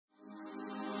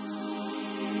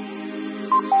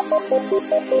Of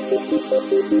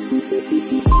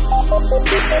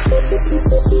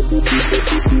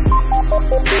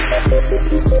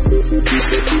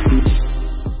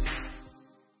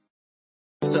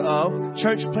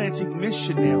church planting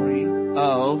missionary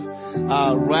of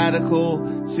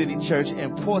Radical City Church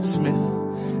in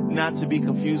Portsmouth, not to be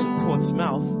confused with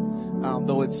Portsmouth,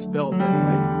 though it's spelled that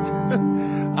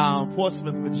way.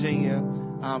 Portsmouth, Virginia,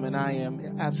 and I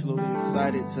am absolutely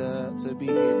excited to be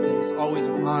here. It's always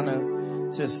an honor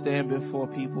to stand before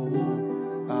people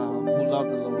who love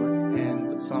the Lord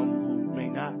and some who may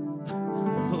not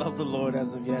love the Lord as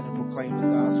of yet and proclaim the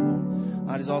gospel.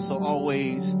 It is also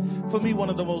always, for me, one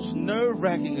of the most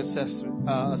nerve-wracking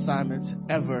assignments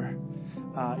ever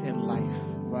in life,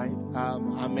 right?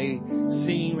 I may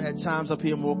seem at times up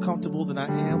here more comfortable than I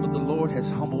am, but the Lord has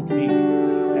humbled me,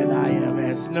 and I am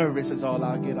as nervous as all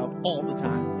I'll get up all the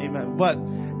time. Amen. But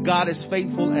God is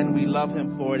faithful, and we love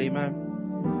Him for it. Amen.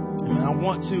 Amen. I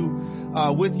want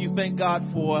to, with you, thank God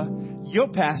for your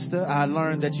pastor. I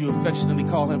learned that you affectionately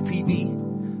call him PD.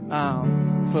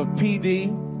 For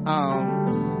PD,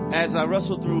 as I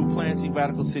wrestle through planting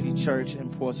Radical City Church in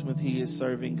Portsmouth, he is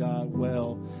serving God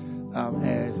well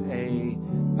as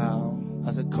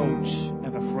a coach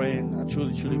and a friend. I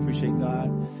truly appreciate God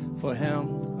for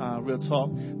him. Real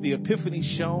talk. The epiphany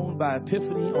shown by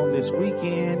Epiphany on this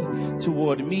weekend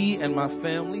toward me and my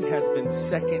family has been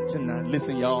second to none.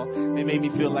 Listen, y'all, it made me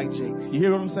feel like Jakes. You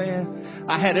hear what I'm saying?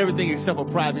 I had everything except a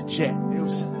private jet.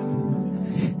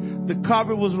 The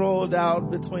carpet was rolled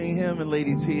out between him and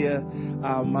Lady Tia.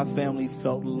 My family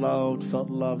felt loved.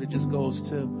 It just goes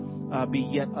to be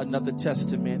yet another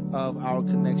testament of our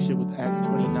connection with Acts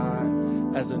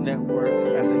 29 as a network,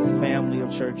 as a family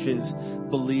of churches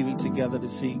believing together to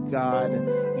see God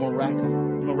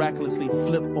miraculously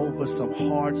flip over some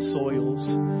hard soils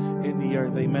in the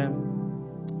earth.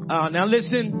 Amen. Now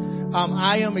listen.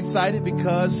 I am excited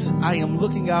because I am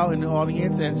looking out in the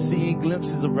audience and seeing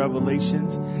glimpses of revelations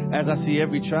as I see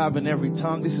every tribe and every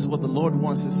tongue. This is what the Lord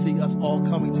wants to see, us all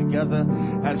coming together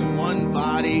as one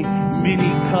body,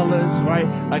 many colors, right?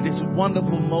 Like this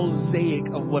wonderful mosaic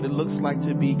of what it looks like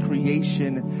to be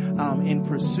creation in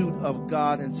pursuit of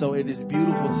God. And so it is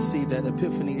beautiful to see that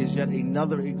Epiphany is yet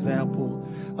another example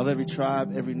of every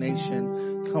tribe, every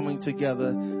nation coming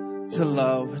together to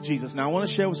love Jesus. Now, I want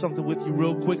to share something with you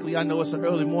real quickly. I know it's an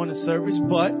early morning service,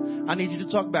 but I need you to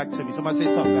talk back to me. Somebody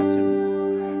say, talk back to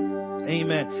me.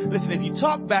 Amen. Listen, if you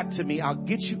talk back to me, I'll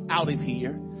get you out of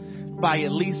here by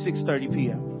at least 6:30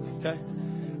 p.m. Okay?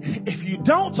 If you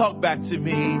don't talk back to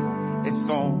me, it's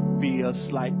going to be a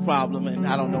slight problem, and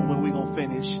I don't know when we're going to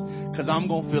finish because I'm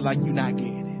going to feel like you're not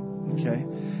getting it. Okay?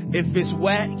 If it's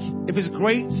whack, if it's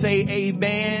great, say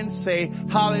amen, say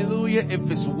hallelujah. If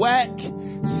it's whack,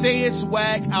 say it's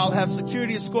whack. I'll have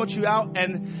security escort you out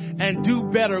and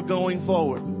do better going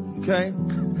forward. Okay?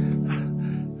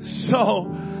 So,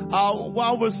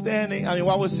 while we're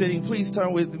sitting, please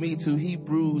turn with me to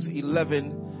Hebrews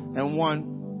 11 and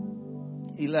 1.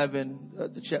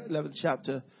 11th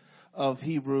chapter of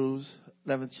Hebrews.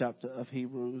 11th chapter of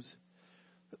Hebrews.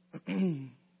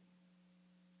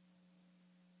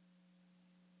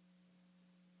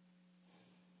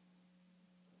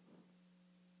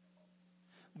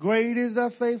 Great is thy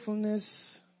faithfulness,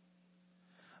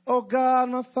 O God,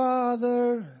 my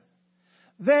Father.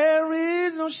 There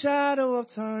is no shadow of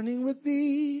turning with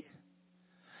thee.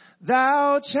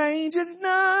 Thou changest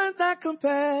not, thy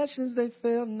compassions, they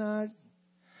fail not.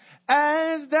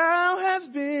 As thou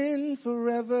hast been,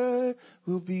 forever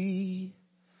will be.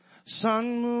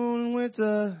 Sun, moon,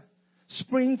 winter,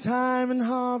 springtime and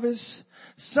harvest.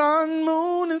 Sun,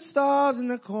 moon, and stars in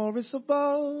the chorus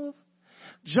above.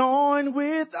 Join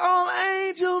with all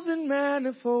angels in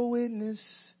manifold witness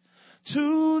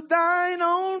to thine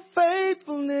own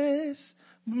faithfulness,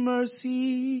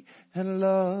 mercy, and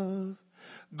love.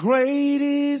 Great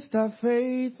is thy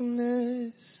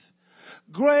faithfulness.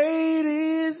 Great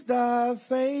is thy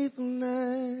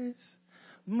faithfulness.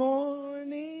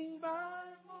 Morning by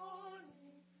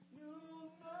morning, new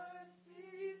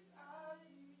mercies I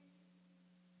see.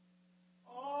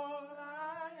 All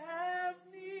I have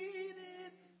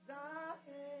needed, thy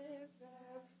hands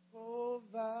have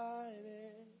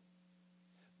provided.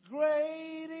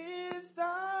 Great is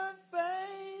thy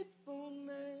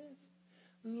faithfulness,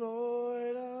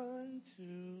 Lord, unto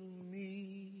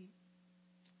me.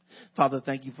 Father,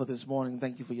 thank you for this morning.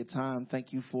 Thank you for your time.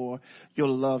 Thank you for your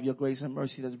love, your grace, and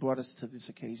mercy that's brought us to this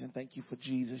occasion. Thank you for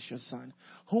Jesus, your Son,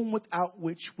 whom without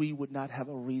which we would not have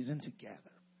a reason to gather.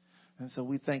 And so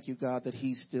we thank you, God, that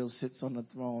he still sits on the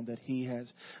throne, that he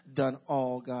has done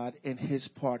all, God, in his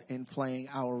part in playing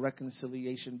our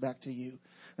reconciliation back to you.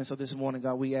 And so this morning,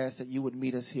 God, we ask that you would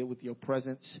meet us here with your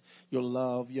presence, your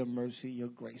love, your mercy, your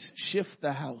grace. Shift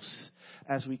the house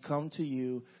as we come to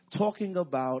you, talking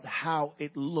about how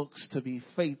it looks to be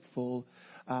faithful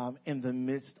in the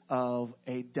midst of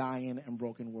a dying and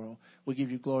broken world. We give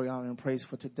you glory, honor, and praise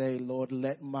for today, Lord.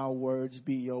 Let my words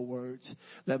be your words.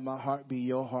 Let my heart be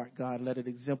your heart, God. Let it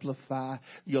exemplify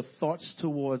your thoughts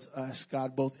towards us,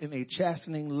 God, both in a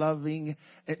chastening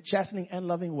and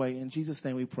loving way. In Jesus'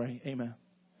 name we pray. Amen.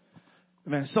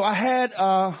 Amen. So I had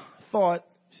thought,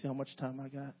 see how much time I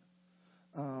got?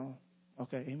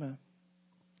 Okay, amen.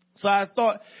 So I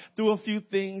thought through a few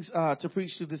things to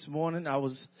preach to this morning. I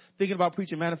was thinking about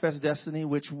preaching Manifest Destiny,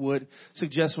 which would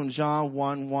suggest from John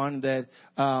 1:1 that,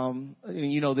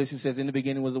 it says, in the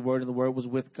beginning was the Word, and the Word was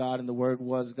with God, and the Word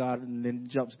was God, and then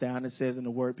jumps down and says, and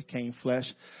the Word became flesh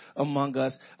among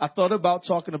us. I thought about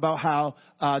talking about how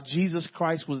Jesus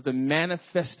Christ was the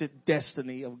manifested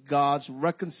destiny of God's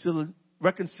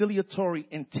reconciliatory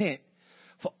intent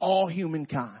for all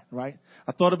humankind, right?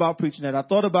 I thought about preaching that. I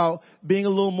thought about being a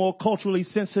little more culturally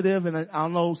sensitive. And I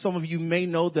know some of you may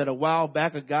know that a while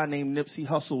back, a guy named Nipsey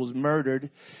Hussle was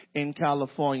murdered in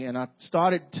California. And I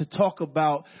started to talk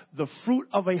about the fruit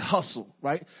of a hustle,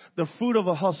 right? The fruit of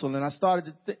a hustle. And I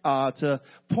started to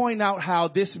point out how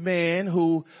this man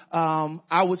who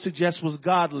I would suggest was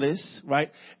godless,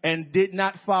 right, and did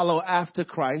not follow after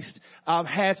Christ,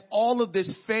 has all of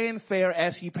this fanfare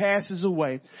as he passes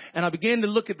away. And I began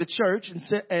to look at the church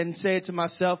and said to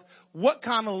myself, what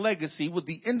kind of legacy would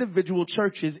the individual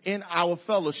churches in our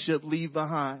fellowship leave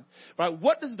behind? Right?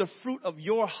 What does the fruit of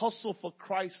your hustle for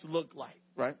Christ look like?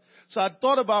 Right? So I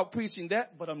thought about preaching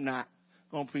that, but I'm not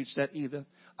going to preach that either.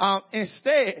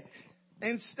 Instead,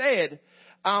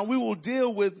 we will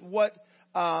deal with what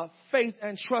faith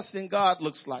and trust in God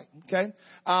looks like. Okay?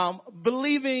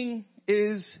 Believing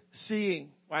is seeing,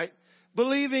 right?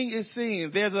 Believing is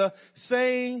seeing. There's a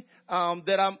saying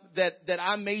that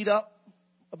I made up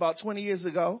about 20 years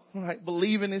ago. Right?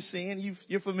 Believing is seeing.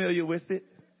 You're familiar with it.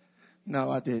 No,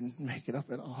 I didn't make it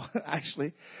up at all,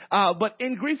 actually. But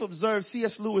in Grief Observed,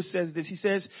 C.S. Lewis says this. He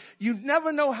says, you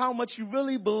never know how much you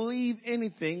really believe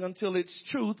anything until its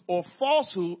truth or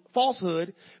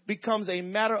falsehood becomes a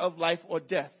matter of life or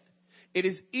death. It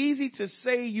is easy to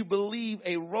say you believe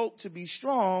a rope to be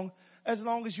strong as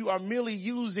long as you are merely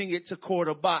using it to cord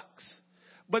a box.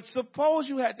 But suppose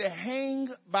you had to hang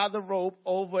by the rope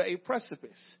over a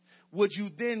precipice. Would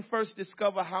you then first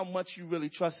discover how much you really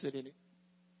trusted in it?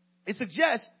 It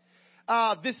suggests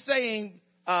this saying,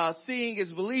 seeing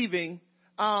is believing,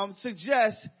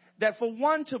 suggests that for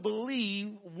one to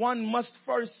believe, one must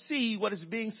first see what is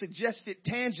being suggested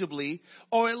tangibly,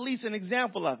 or at least an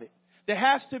example of it. There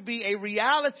has to be a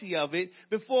reality of it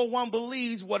before one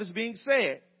believes what is being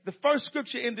said. The first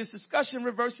scripture in this discussion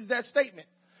reverses that statement.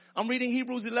 I'm reading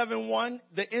Hebrews 11:1,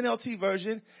 the NLT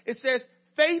version. It says,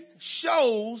 faith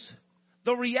shows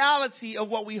the reality of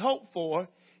what we hope for.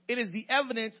 It is the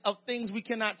evidence of things we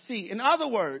cannot see. In other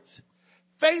words,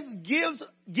 faith gives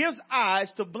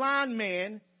eyes to blind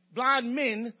men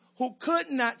who could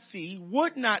not see,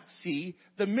 would not see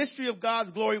the mystery of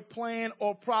God's glory, plan,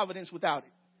 or providence without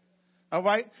it. All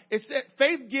right. It said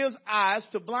faith gives eyes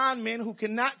to blind men who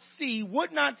cannot see,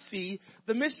 would not see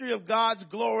the mystery of God's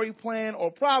glory, plan,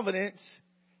 or providence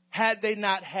had they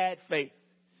not had faith.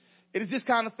 It is this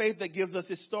kind of faith that gives us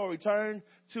this story. Turn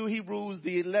to Hebrews,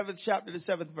 the 11th chapter, the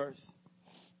 7th verse.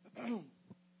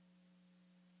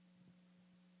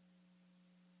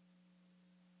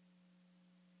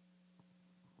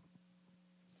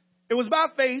 It was by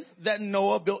faith that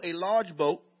Noah built a large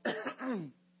boat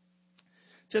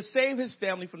to save his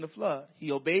family from the flood.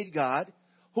 He obeyed God,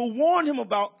 who warned him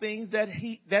about things that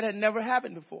had never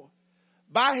happened before.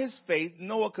 By his faith,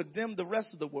 Noah condemned the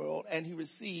rest of the world, and he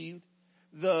received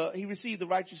the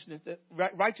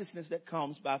righteousness that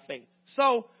comes by faith.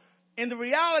 So, in the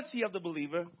reality of the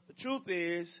believer, the truth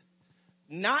is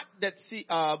not that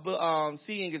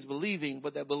seeing is believing,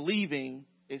 but that believing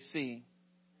is seeing.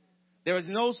 There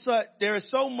is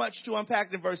so much to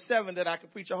unpack in verse 7 that I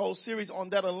could preach a whole series on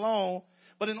that alone.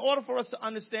 But in order for us to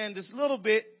understand this little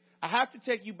bit, I have to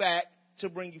take you back to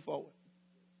bring you forward.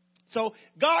 So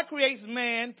God creates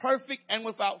man perfect and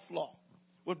without flaw,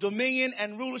 with dominion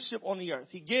and rulership on the earth.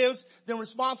 He gives them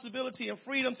responsibility and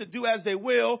freedom to do as they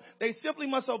will. They simply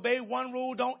must obey one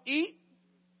rule: don't eat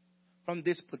from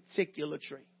this particular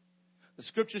tree. The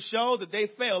scriptures show that they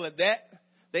fail at that.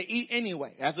 They eat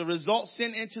anyway. As a result,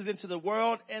 sin enters into the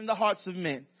world and the hearts of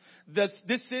men.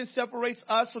 This sin separates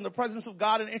us from the presence of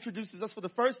God and introduces us for the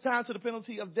first time to the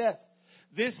penalty of death.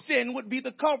 This sin would be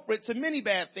the culprit to many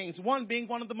bad things, one being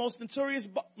one of the most notorious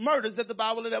murders that the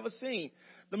Bible had ever seen.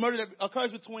 The murder that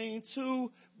occurs between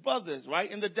two brothers, right,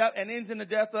 and ends in the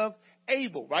death of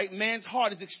Abel, right? Man's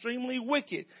heart is extremely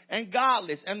wicked and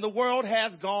godless, and the world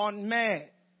has gone mad.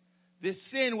 This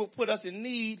sin will put us in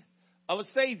need of a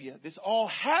Savior. This all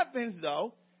happens,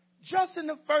 though, just in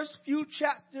the first few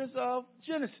chapters of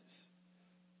Genesis.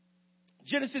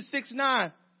 Genesis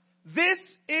 6:9. This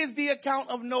is the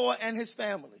account of Noah and his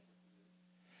family.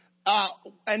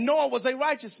 And Noah was a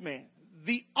righteous man,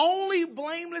 the only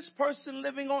blameless person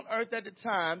living on earth at the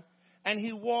time, and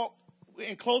he walked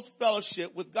in close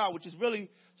fellowship with God, which is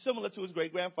really similar to his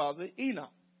great-grandfather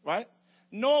Enoch, right?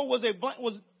 Noah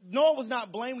was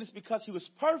not blameless because he was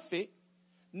perfect.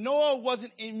 Noah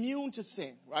wasn't immune to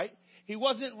sin, right? He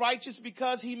wasn't righteous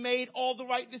because he made all the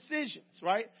right decisions,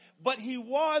 right? But he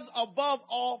was, above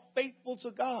all, faithful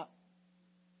to God.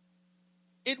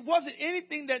 It wasn't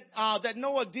anything that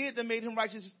Noah did that made him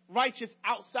righteous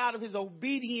outside of his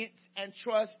obedience and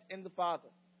trust in the Father.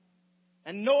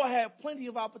 And Noah had plenty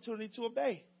of opportunity to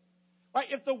obey, right?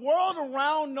 If the world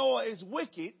around Noah is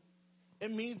wicked,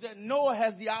 it means that Noah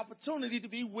has the opportunity to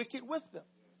be wicked with them,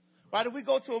 right? If we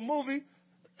go to a movie,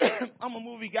 I'm a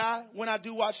movie guy. When I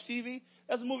do watch TV,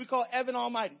 there's a movie called Evan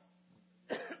Almighty.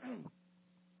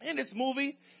 In this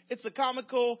movie, it's a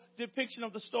comical depiction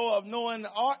of the story of Noah and the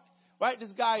ark, right?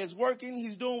 This guy is working.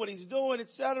 He's doing what he's doing,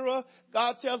 etc.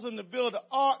 God tells him to build an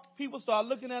ark. People start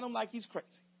looking at him like he's crazy,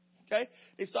 okay?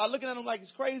 They start looking at him like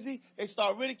he's crazy. They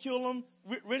start ridiculing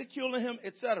him,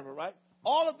 etc., right?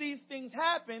 All of these things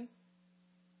happen,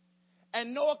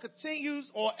 and Noah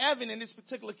continues, or Evan in this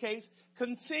particular case,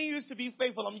 continues to be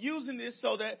faithful. I'm using this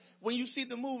so that when you see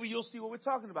the movie, you'll see what we're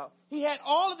talking about. He had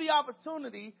all of the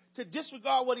opportunity to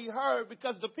disregard what he heard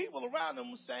because the people around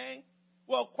him were saying,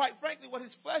 well, quite frankly, what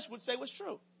his flesh would say was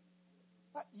true.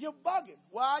 You're bugging.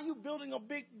 Why are you building a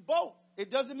big boat? It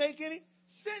doesn't make any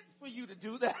sense for you to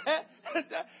do that.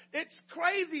 It's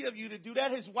crazy of you to do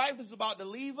that. His wife is about to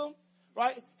leave him,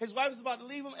 right? His wife is about to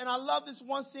leave him. And I love this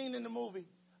one scene in the movie.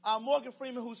 Morgan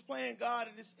Freeman, who's playing God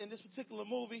in this particular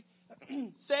movie,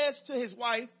 says to his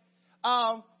wife,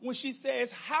 when she says,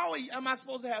 how am I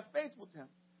supposed to have faith with him?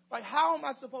 Like, how am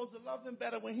I supposed to love him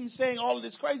better when he's saying all of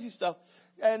this crazy stuff?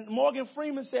 And Morgan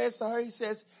Freeman says to her, he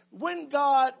says, when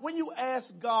you ask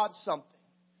God something,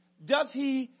 does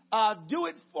he do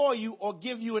it for you or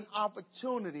give you an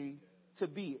opportunity to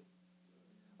be it?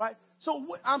 Right? So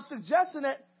I'm suggesting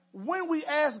that when we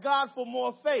ask God for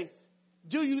more faith,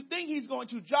 do you think he's going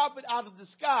to drop it out of the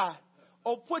sky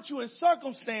or put you in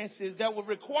circumstances that will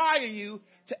require you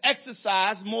to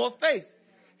exercise more faith?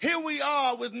 Here we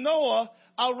are with Noah,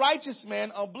 a righteous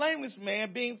man, a blameless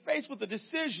man, being faced with a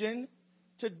decision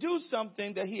to do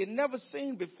something that he had never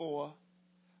seen before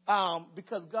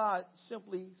because God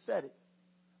simply said it.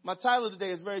 My title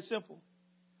today is very simple.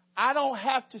 I don't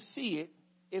have to see it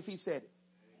if he said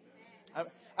it.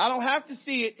 I don't have to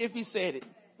see it if he said it,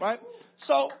 right?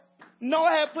 So Noah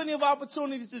had plenty of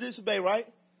opportunities to disobey, right?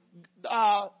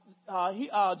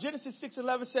 Genesis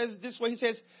 6:11 says this way. He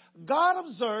says, God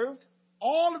observed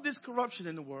all of this corruption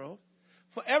in the world,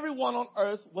 for everyone on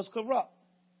earth was corrupt.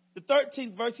 The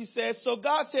 13th verse, he says, so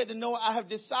God said to Noah, I have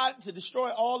decided to destroy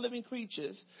all living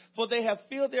creatures, for they have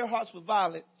filled their hearts with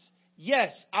violence.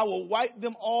 Yes, I will wipe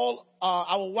them all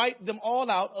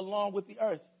out along with the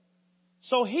earth.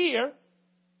 So here,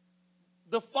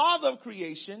 the Father of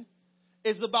creation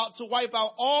is about to wipe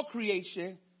out all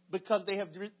creation because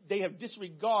they have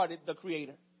disregarded the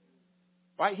Creator.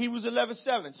 Right? Hebrews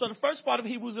 11:7. So the first part of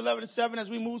Hebrews 11:7, as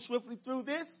we move swiftly through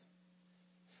this,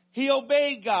 he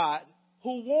obeyed God,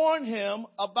 who warned him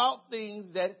about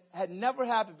things that had never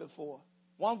happened before.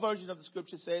 One version of the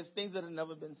scripture says things that have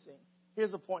never been seen.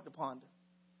 Here's a point to ponder.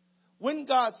 When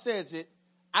God says it,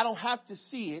 I don't have to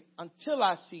see it until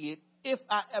I see it, if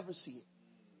I ever see it.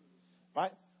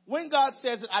 Right? When God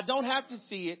says it, I don't have to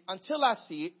see it until I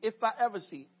see it, if I ever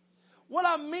see it. What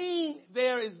I mean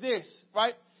there is this,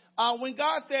 right? When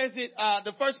God says it,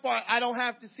 the first part, I don't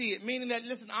have to see it, meaning that,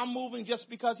 listen, I'm moving just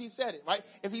because he said it, right?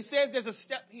 If he says there's a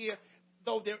step here,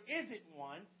 though there isn't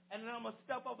one, and then I'm going to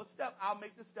step up a step, I'll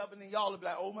make the step, and then y'all will be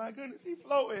like, oh, my goodness, he's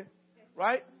floating,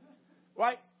 right?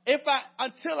 Right?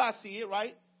 Until I see it,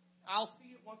 right? I'll see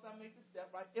it once I make the step,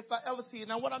 right? If I ever see it.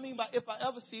 Now, what I mean by if I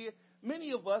ever see it,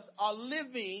 many of us are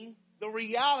living the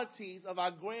realities of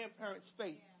our grandparents'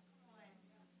 faith,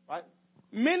 right?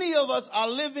 Many of us are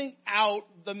living out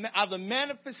the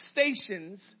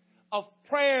manifestations of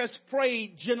prayers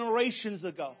prayed generations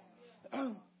ago.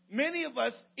 Many of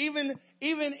us, even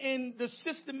even in the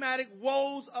systematic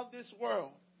woes of this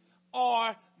world,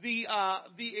 are the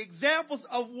examples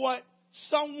of what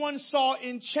someone saw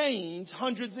in change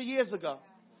hundreds of years ago,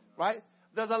 right?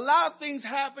 There's a lot of things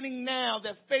happening now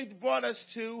that faith brought us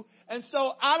to, and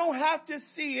so I don't have to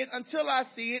see it until I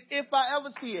see it, if I ever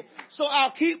see it. So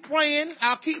I'll keep praying,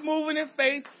 I'll keep moving in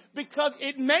faith, because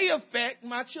it may affect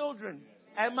my children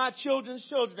and my children's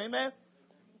children. Amen?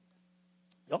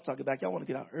 Y'all talking back, y'all want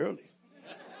to get out early.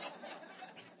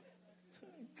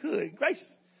 Good gracious.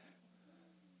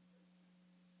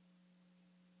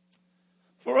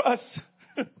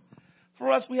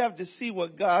 For us, we have to see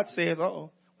what God says.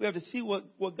 We have to see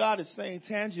what God is saying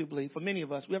tangibly. For many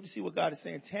of us, we have to see what God is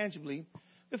saying tangibly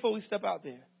before we step out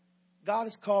there. God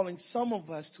is calling some of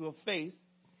us to a faith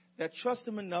that trusts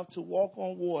Him enough to walk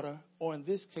on water, or in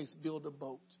this case, build a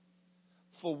boat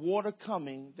for water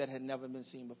coming that had never been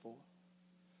seen before.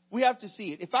 We have to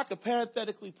see it. If I could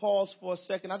parenthetically pause for a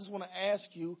second, I just want to ask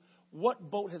you, what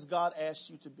boat has God asked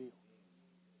you to build?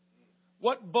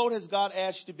 What boat has God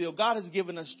asked you to build? God has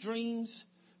given us dreams,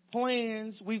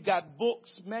 plans. We've got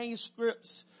books,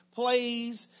 manuscripts,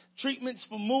 plays, treatments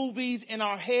for movies in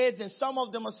our heads, and some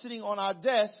of them are sitting on our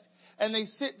desk, and they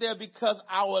sit there because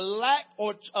our lack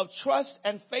of trust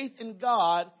and faith in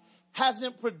God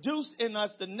hasn't produced in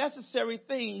us the necessary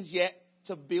things yet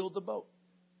to build the boat.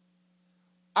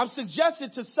 I'm suggesting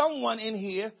to someone in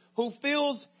here who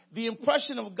feels the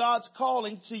impression of God's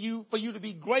calling to you, for you to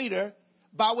be greater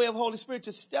by way of Holy Spirit,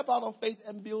 to step out on faith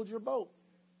and build your boat.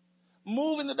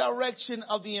 Move in the direction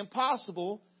of the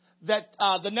impossible, that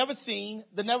the never seen,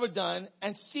 the never done,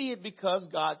 and see it because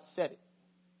God said it.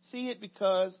 See it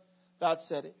because God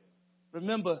said it.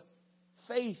 Remember,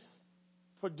 faith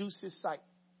produces sight.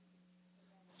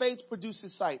 Faith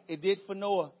produces sight. It did for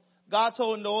Noah. God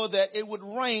told Noah that it would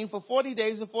rain for 40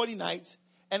 days and 40 nights,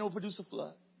 and it would produce a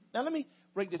flood. Now, let me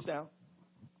break this down.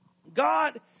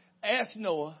 God asked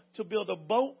Noah to build a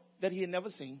boat that he had never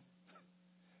seen,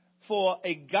 for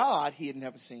a God he had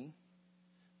never seen,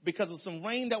 because of some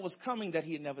rain that was coming that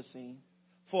he had never seen,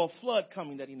 for a flood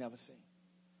coming that he never seen.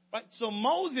 Right? So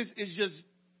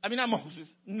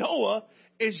Noah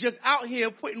is just out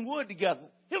here putting wood together.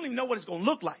 He don't even know what it's going to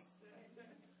look like.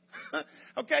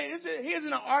 Okay, he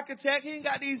isn't an architect. He ain't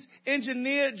got these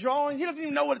engineered drawings. He doesn't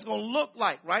even know what it's going to look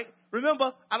like, right?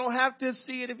 Remember, I don't have to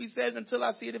see it, if he said, until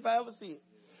I see it, if I ever see it.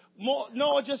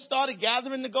 Noah just started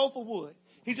gathering the gopher wood.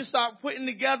 He just started putting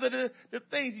together the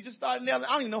things. He just started nailing.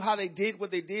 I don't even know how they did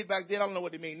what they did back then. I don't know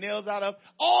what they made nails out of.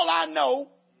 All I know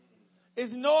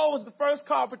is Noah was the first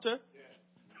carpenter,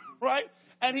 right?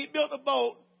 And he built a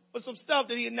boat with some stuff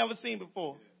that he had never seen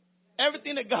before.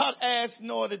 Everything that God asked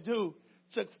Noah to do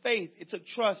took faith. It took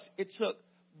trust. It took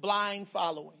blind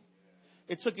following.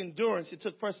 It took endurance. It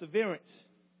took perseverance.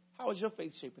 How is your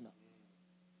faith shaping up?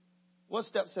 What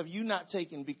steps have you not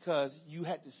taken because you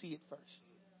had to see it first?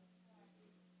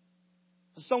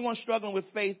 For someone struggling with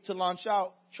faith to launch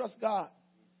out, trust God.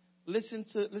 Listen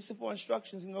for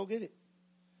instructions and go get it.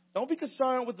 Don't be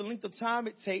concerned with the length of time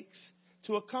it takes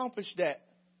to accomplish that.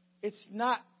 It's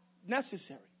not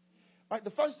necessary. Right?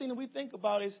 The first thing that we think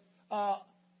about is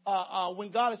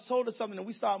when God has told us something and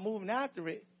we start moving after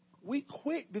it, we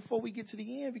quit before we get to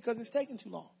the end because it's taking too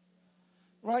long.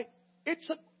 Right? It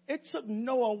took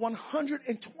Noah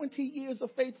 120 years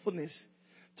of faithfulness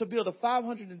to build a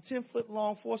 510-foot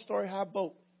long, 4-story high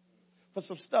boat for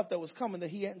some stuff that was coming that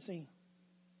he hadn't seen.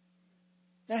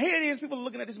 Now here it is, people are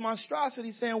looking at this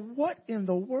monstrosity saying, what in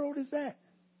the world is that?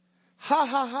 Ha,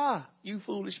 ha, ha, you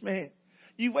foolish man.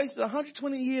 You wasted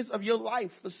 120 years of your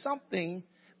life for something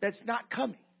that's not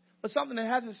coming, for something that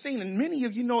hasn't seen. And many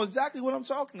of you know exactly what I'm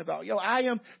talking about. I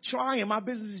am trying. My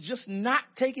business is just not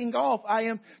taking off. I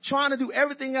am trying to do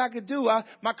everything I could do.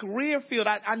 My career field,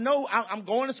 I know I'm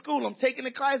going to school. I'm taking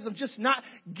the classes. I'm just not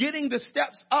getting the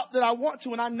steps up that I want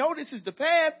to. And I know this is the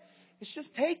path. It's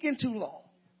just taking too long.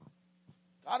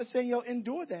 God is saying,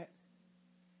 endure that.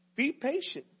 Be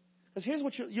patient. Because here's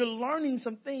what you're learning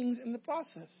some things in the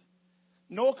process.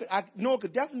 Noah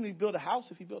could definitely build a house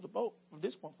if he built a boat from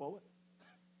this point forward.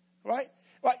 Right?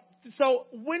 So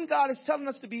when God is telling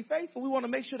us to be faithful, we want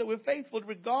to make sure that we're faithful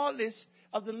regardless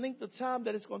of the length of time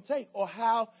that it's going to take or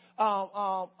how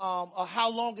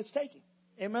long it's taking.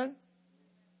 Amen?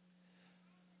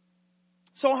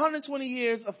 So 120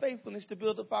 years of faithfulness to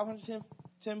build a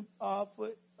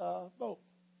 510-foot boat.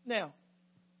 Now,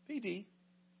 PD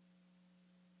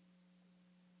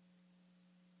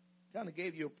kind of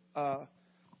gave you a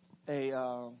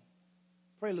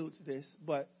prelude to this,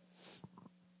 but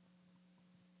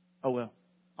oh well,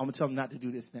 I'm going to tell them not to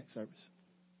do this next service.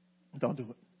 Don't do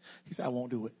it. He said, I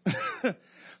won't do it.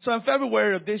 So in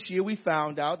February of this year, we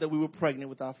found out that we were pregnant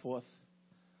with our fourth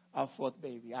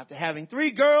baby. After having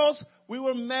 3 girls, we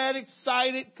were mad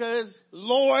excited because,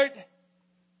 Lord,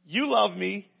 you love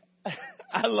me.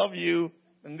 I love you.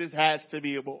 And this has to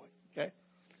be a boy. Okay.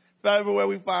 February,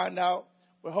 we find out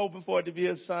we're hoping for it to be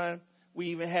a son. We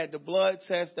even had the blood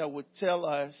test that would tell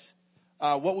us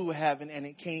what we were having, and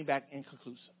it came back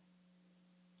inconclusive.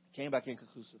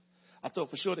 I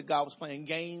thought for sure that God was playing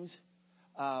games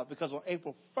because on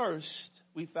April 1st,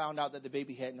 we found out that the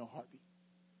baby had no heartbeat.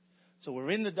 So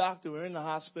we're in the doctor, we're in the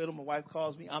hospital. My wife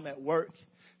calls me. I'm at work.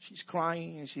 She's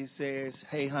crying, and she says,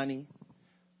 hey, honey,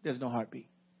 there's no heartbeat.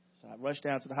 So I rush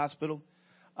down to the hospital.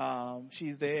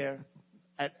 She's there.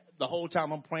 The whole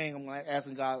time I'm praying, I'm like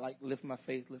asking God, like, lift my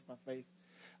faith.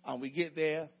 We get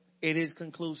there. It is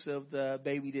conclusive. The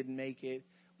baby didn't make it.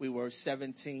 We were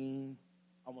 17,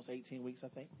 almost 18 weeks, I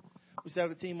think. We're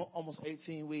 17, almost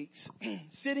 18 weeks.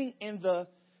 Sitting in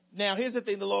now here's the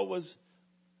thing. The Lord was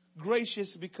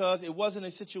gracious because it wasn't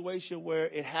a situation where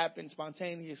it happened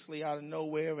spontaneously out of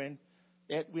nowhere and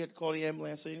we had to call the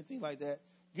ambulance or anything like that.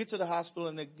 Get to the hospital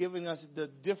and they're giving us the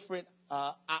different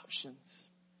options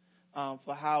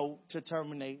for how to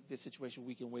terminate this situation.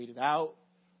 We can wait it out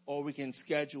or we can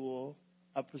schedule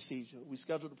a procedure. We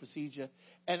scheduled a procedure.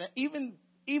 And even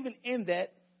in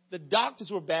that, the doctors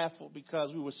were baffled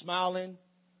because we were smiling,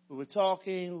 we were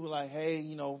talking, we were like,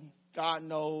 hey, God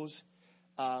knows.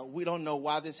 We don't know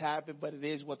why this happened, but it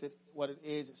is what it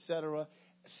is, etc.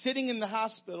 Sitting in the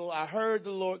hospital, I heard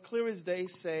the Lord clear as day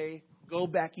say, go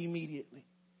back immediately.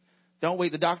 Don't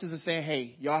wait. The doctors are saying,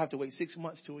 hey, y'all have to wait 6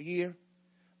 months to a year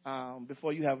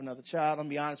before you have another child. I'm going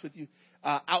to be honest with you.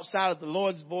 Outside of the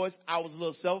Lord's voice, I was a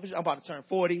little selfish. I'm about to turn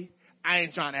 40. I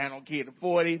ain't trying to have no kid at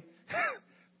 40.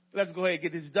 Let's go ahead and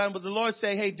get this done. But the Lord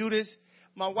say, hey, do this.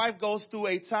 My wife goes through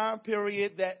a time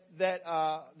period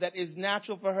that is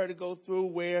natural for her to go through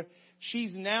where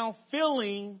she's now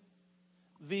feeling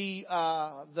the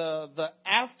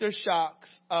aftershocks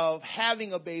of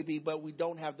having a baby, but we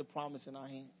don't have the promise in our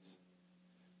hands.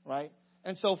 Right?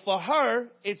 And so for her,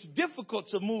 it's difficult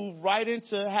to move right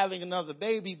into having another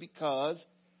baby because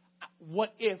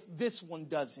what if this one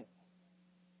doesn't?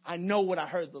 I know what I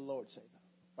heard the Lord say,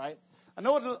 right? I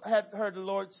know what I had heard the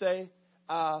Lord say.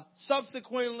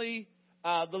 Subsequently,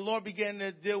 the Lord began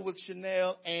to deal with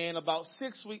Chanel, and about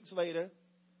 6 weeks later,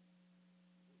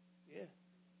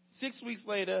 6 weeks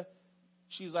later,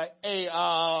 she was like, hey,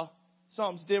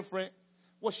 something's different.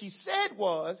 What she said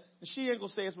was, and she ain't going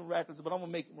to say it's miraculous, but I'm going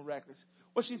to make it miraculous.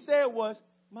 What she said was,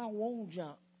 my womb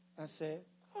jumped. I said,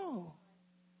 oh,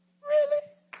 really?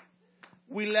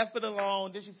 We left it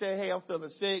alone. Then she said, hey, I'm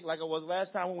feeling sick like I was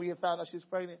last time when we had found out she was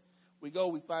pregnant. We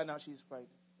find out she's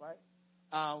pregnant, right?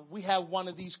 We have one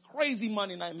of these crazy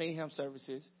Monday Night Mayhem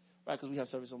services, right, because we have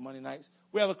service on Monday nights.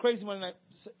 We have a crazy Monday night.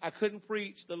 I couldn't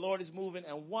preach. The Lord is moving.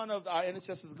 And one of our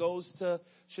intercessors goes to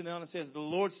Chanel and says, the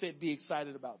Lord said, be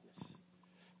excited about this.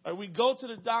 Right, we go to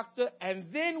the doctor,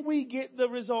 and then we get the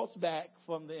results back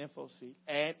from the info seat.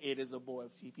 And it is a boy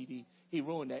of TPD. He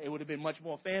ruined that. It would have been much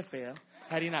more fanfare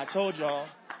had he not told y'all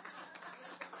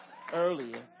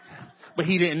earlier. But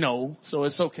he didn't know, so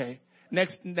it's okay.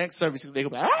 Next service, they go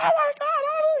back, oh, my God,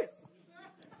 I did.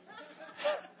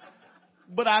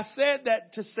 But I said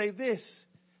that to say this,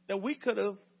 that we could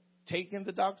have taken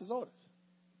the doctor's orders.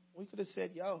 We could have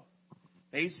said, yo,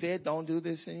 they said don't do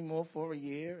this anymore for a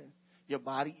year, and your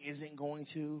body isn't going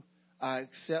to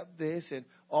accept this and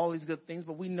all these good things.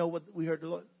 But we know what we heard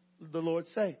the Lord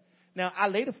say. Now, I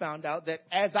later found out that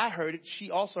as I heard it,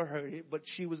 she also heard it, but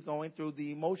she was going through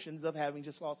the emotions of having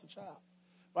just lost a child.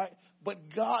 Right?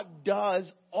 But God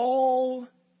does all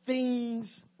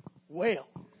things well.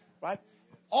 Right?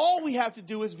 All we have to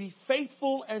do is be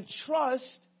faithful and trust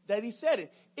that he said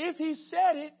it. If he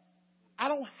said it, I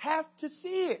don't have to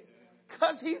see it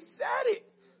because he said it.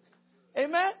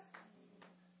 Amen?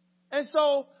 And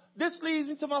so this leads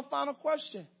me to my final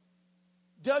question.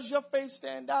 Does your faith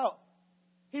stand out?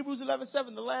 Hebrews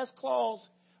 11:7, the last clause,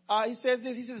 he says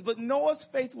this. He says, but Noah's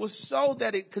faith was so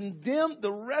that it condemned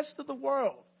the rest of the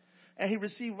world, and he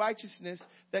received righteousness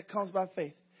that comes by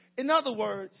faith. In other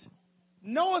words,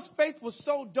 Noah's faith was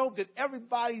so dope that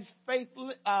everybody's faith,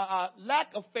 lack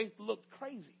of faith looked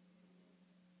crazy.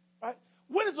 Right?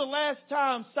 When is the last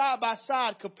time side by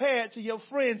side compared to your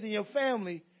friends and your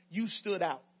family you stood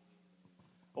out?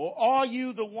 Or are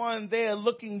you the one there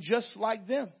looking just like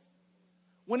them?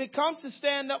 When it comes to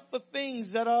stand up for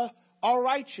things that are are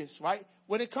righteous, right?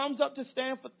 When it comes up to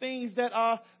stand for things that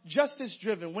are justice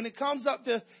driven, when it comes up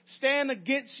to stand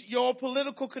against your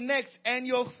political connects and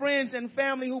your friends and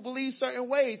family who believe certain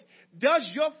ways, does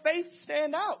your faith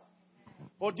stand out?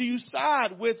 Or do you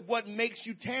side with what makes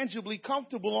you tangibly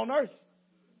comfortable on earth?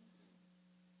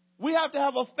 We have to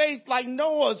have a faith like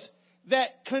Noah's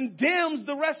that condemns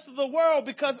the rest of the world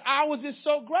because ours is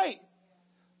so great.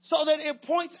 So that it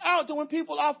points out to when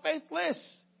people are faithless.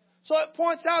 So it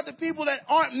points out to people that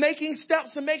aren't making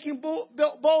steps and making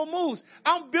bold moves.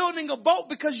 I'm building a boat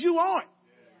because you aren't.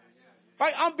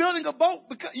 Right? I'm building a boat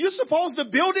because you're supposed to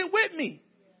build it with me.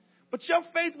 But your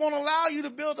faith won't allow you to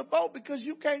build a boat because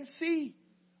you can't see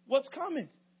what's coming.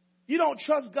 You don't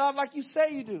trust God like you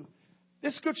say you do.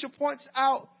 This scripture points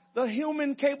out the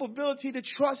human capability to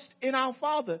trust in our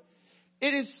Father.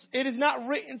 It is not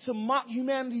written to mock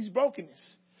humanity's brokenness,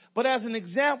 but as an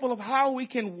example of how we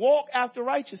can walk after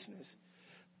righteousness,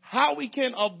 how we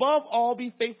can, above all,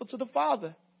 be faithful to the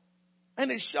Father. And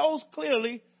it shows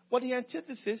clearly what the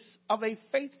antithesis of a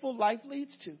faithful life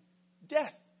leads to: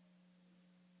 death.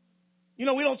 You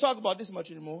know, we don't talk about this much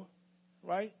anymore,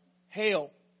 right?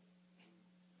 Hell.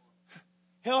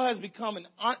 Hell has become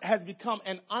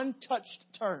an untouched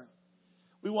term.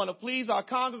 We want to please our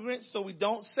congregants, so we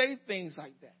don't say things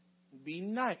like that. Be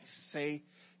nice. Say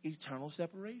eternal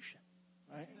separation,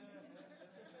 right?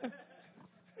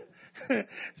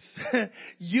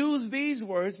 Use these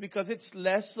words because it's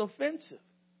less offensive,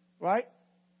 right?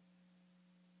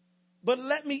 But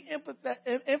let me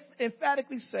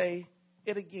emphatically say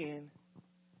it again.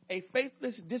 A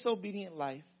faithless, disobedient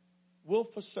life will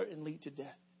for certain lead to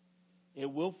death. It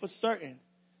will for certain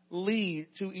lead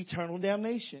to eternal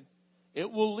damnation. It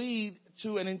will lead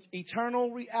to an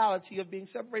eternal reality of being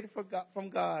separated from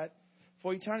God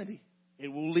for eternity. It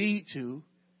will lead to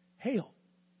hell.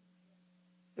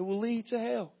 It will lead to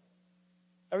hell.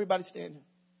 Everybody standing.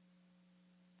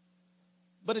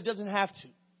 But it doesn't have to.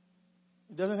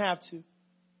 It doesn't have to.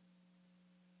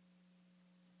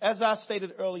 As I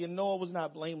stated earlier, Noah was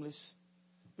not blameless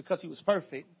because he was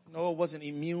perfect. Noah wasn't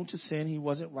immune to sin. He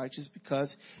wasn't righteous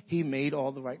because he made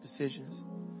all the right decisions.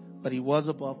 But he was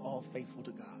above all faithful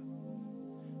to God.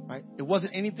 Right? It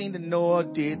wasn't anything that Noah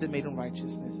did that made him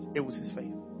righteousness. It was his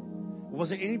faith. It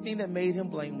wasn't anything that made him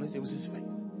blameless. It was his faith.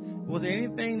 It wasn't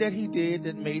anything that he did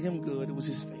that made him good. It was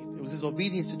his faith. It was his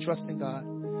obedience to trust in God.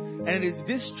 And it is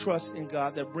this trust in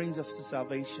God that brings us to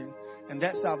salvation. And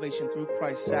that salvation through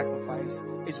Christ's sacrifice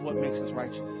is what makes us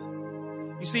righteous.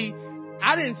 You see,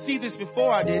 I didn't see this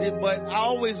before I did it, but I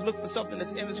always look for something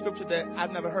that's in the scripture that I've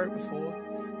never heard before.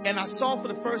 And I saw for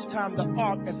the first time the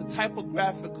ark as a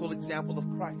typographical example of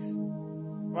Christ.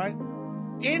 Right?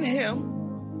 In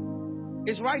him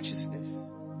is righteousness.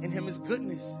 In him is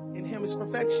goodness. In him is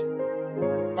perfection.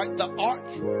 Right? The ark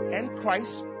and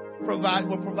Christ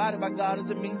were provided by God as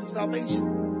a means of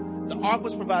salvation. The ark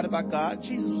was provided by God.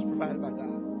 Jesus was provided by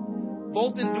God.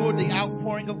 Both endured the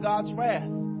outpouring of God's wrath.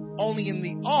 Only in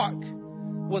the ark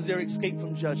was there escape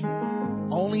from judgment.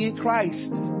 Only in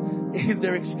Christ is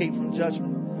there escape from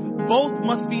judgment. Both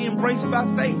must be embraced by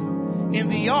faith. In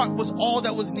the ark was all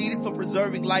that was needed for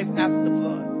preserving life after the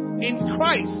flood. In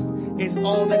Christ is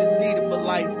all that is needed for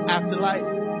life after life.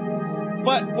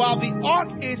 But while the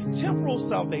ark is temporal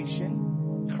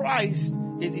salvation, Christ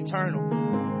is eternal.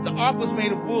 The ark was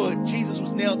made of wood. Jesus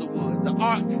was nailed to wood. The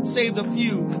ark saved a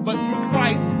few. But through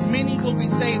Christ, many will be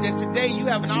saved. And today you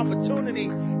have an opportunity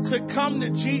to come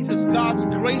to Jesus, God's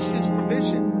gracious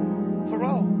provision for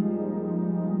all.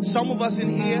 Some of us in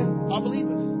here are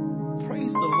believers. Praise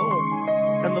the Lord.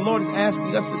 And the Lord is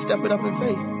asking us to step it up in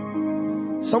faith.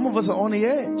 Some of us are on the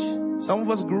edge. Some of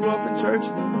us grew up in church.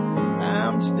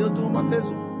 I'm still doing my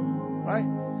business. Right?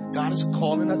 God is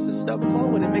calling us to step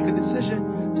forward and make a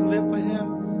decision to live for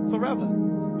Him forever.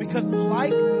 Because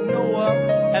like Noah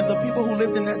and the people who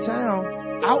lived in that town,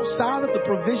 outside of the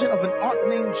provision of an ark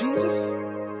named Jesus,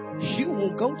 you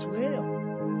will go to hell.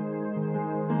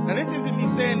 Now, this isn't me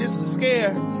saying this to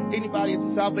scare anybody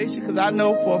into salvation, because I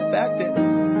know for a fact that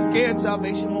scared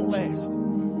salvation won't last.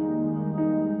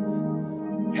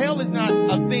 Hell is not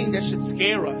a thing that should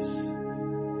scare us.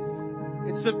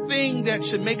 It's a thing that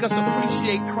should make us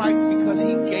appreciate Christ because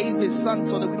He gave His Son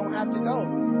so that we don't have to go.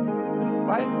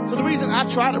 Right? So the reason I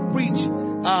try to preach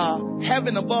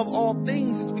heaven above all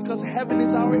things is because heaven is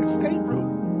our escape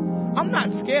route. I'm not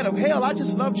scared of hell. I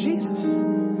just love Jesus.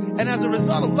 And as a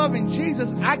result of loving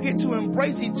Jesus, I get to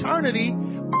embrace eternity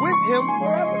with Him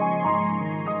forever.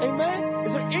 Amen?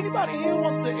 Is there anybody here who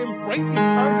wants to embrace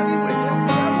eternity with Him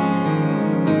forever?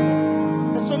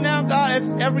 And so now, God, as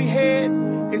every head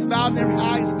is bowed and every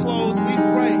eye is closed, we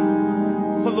pray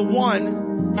for the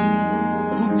one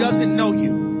who doesn't know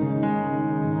you.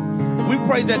 We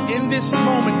pray that in this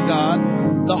moment, God,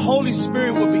 the Holy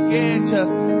Spirit will begin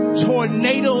to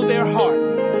tornado their heart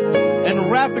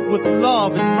and wrap it with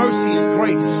love and mercy and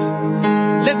grace.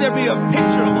 Let there be a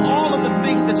picture of all of the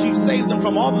things that you saved them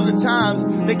from, all of the times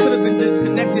they could have been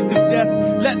disconnected through death.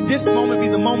 Let this moment be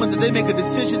the moment that they make a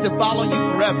decision to follow you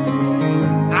forever.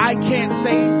 I can't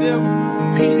save them.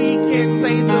 PD can't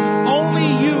save them. Only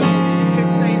you can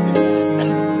save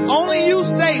them. Only you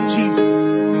save Jesus.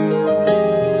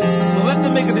 So let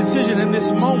them make a decision in this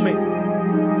moment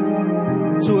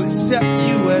to accept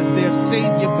you as their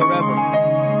Savior forever,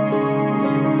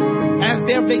 as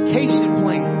their vacation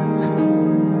plan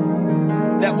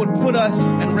that would put us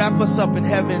and wrap us up in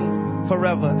heaven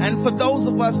forever. And for those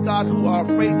of us, God, who are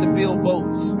afraid to build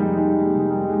boats,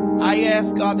 I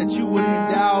ask, God, that you would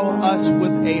endow us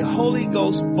with a Holy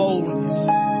Ghost boldness,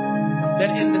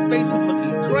 that in the face of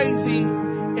looking crazy,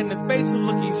 in the face of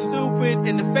looking stupid,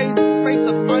 in the face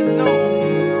of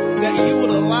unknown, that you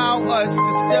would allow us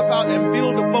to step out and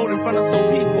build a boat in front of some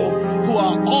people who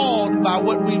are awed by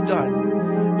what we've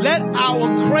done. Let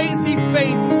our crazy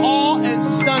faith awe and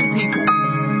stun people.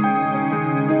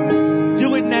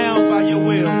 Do it now by your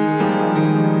will.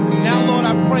 Now, Lord,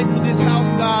 I pray for this house,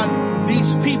 God, these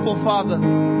people, Father.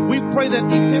 We pray that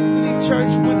Epiphany Church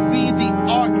would be the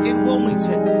ark in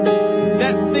Wilmington.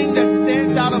 That thing that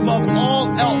stands out above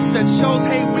all else, that shows,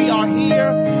 hey, we are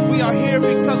here. We are here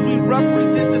because we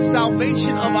represent the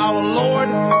salvation of our Lord.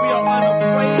 We are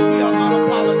unafraid. We are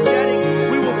unapologetic.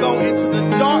 We will go into the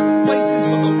dark places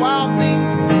for the wild things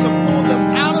to pull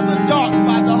them out of the dark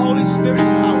by the Holy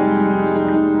Spirit's power.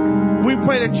 We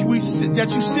pray that you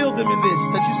seal them in this,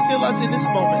 that you seal us in this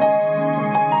moment.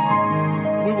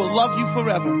 We will love you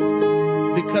forever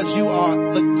because you are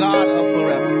the God of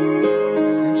forever.